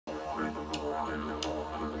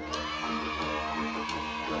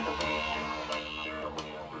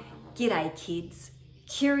G'day kids,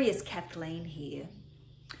 Curious Kathleen here.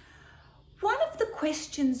 One of the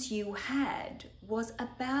questions you had was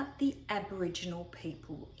about the Aboriginal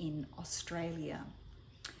people in Australia.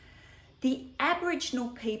 The Aboriginal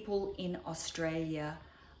people in Australia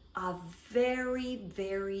are very,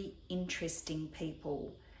 very interesting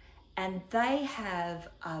people, and they have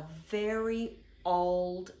a very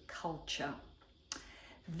old culture.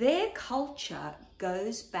 Their culture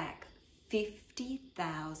goes back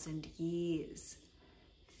 50,000 years.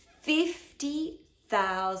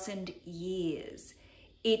 50,000 years.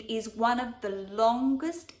 It is one of the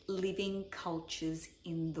longest living cultures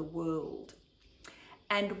in the world.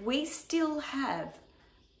 And we still have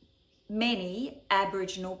many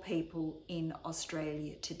Aboriginal people in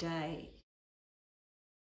Australia today.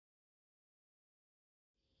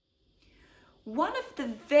 One of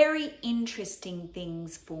the very interesting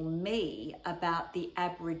things for me about the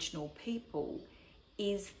Aboriginal people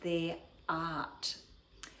is their art.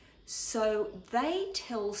 So they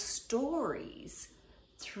tell stories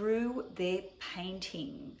through their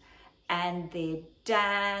painting and their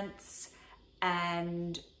dance,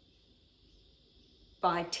 and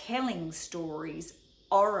by telling stories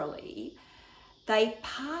orally, they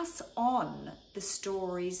pass on the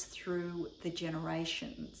stories through the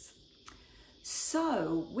generations.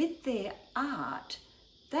 So with their art,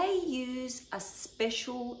 they use a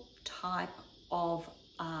special type of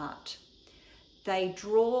art. They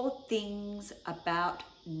draw things about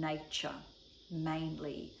nature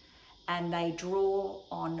mainly, and they draw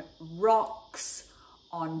on rocks,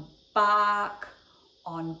 on bark,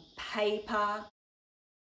 on paper,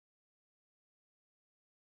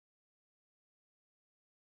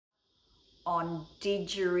 on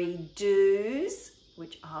didgeridoos,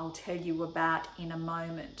 which I'll tell you about in a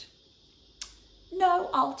moment. No,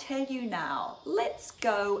 I'll tell you now. Let's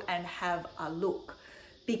go and have a look,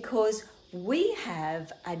 because we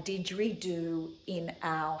have a didgeridoo in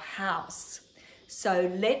our house. So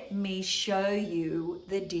let me show you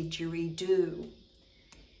the didgeridoo.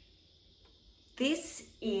 This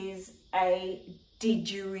is a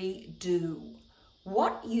didgeridoo.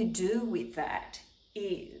 What you do with that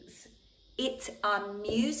is it's a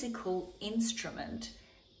musical instrument,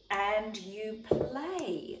 and you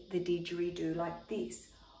play the didgeridoo like this.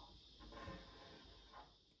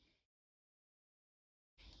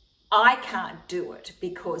 I can't do it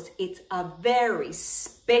because it's a very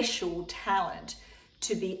special talent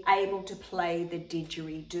to be able to play the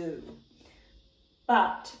didgeridoo.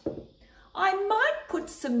 But I might put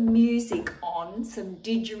some music on, some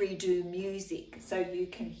didgeridoo music, so you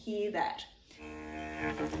can hear that.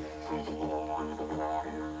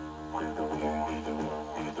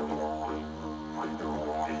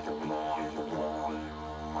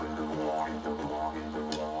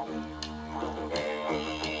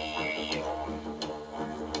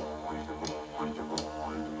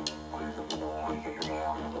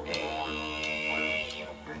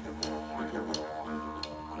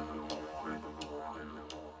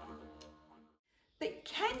 But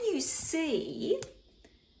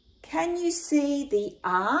can you see the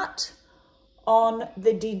art on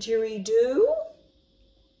the didgeridoo?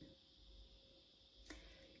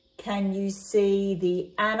 Can you see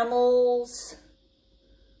the animals?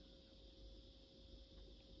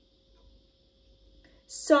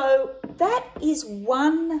 So that is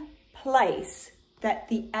one place that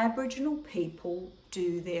the Aboriginal people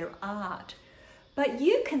do their art. But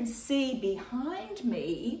you can see behind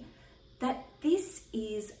me that this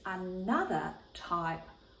is another type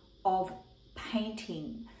of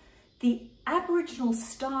painting. The Aboriginal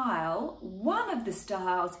style, one of the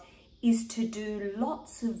styles, is to do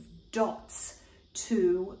lots of dots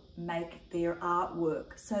to make their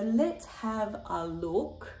artwork. So let's have a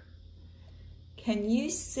look. Can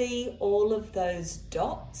you see all of those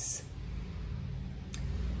dots?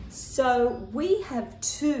 So we have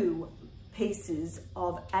two pieces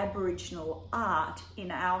of Aboriginal art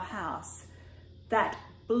in our house. That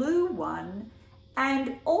blue one,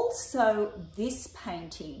 and also this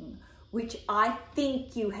painting, which I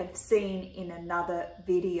think you have seen in another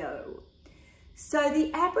video. So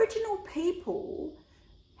the Aboriginal people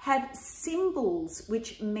have symbols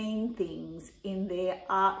which mean things in their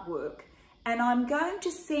artwork, and I'm going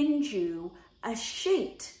to send you a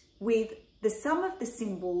sheet with some of the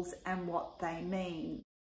symbols and what they mean.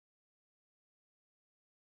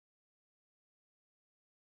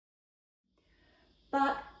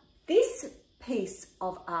 But this piece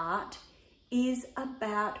of art is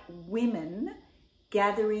about women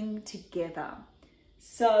gathering together.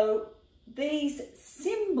 So these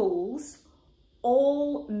symbols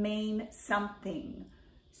all mean something.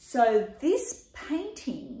 So this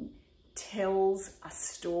painting tells a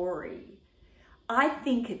story. I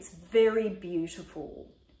think it's very beautiful.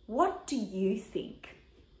 What do you think?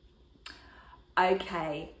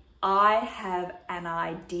 Okay, I have an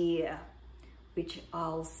idea which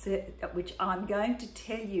I'm going to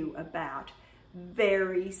tell you about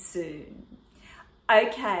very soon.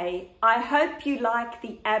 Okay, I hope you like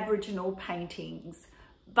the Aboriginal paintings.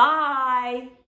 Bye.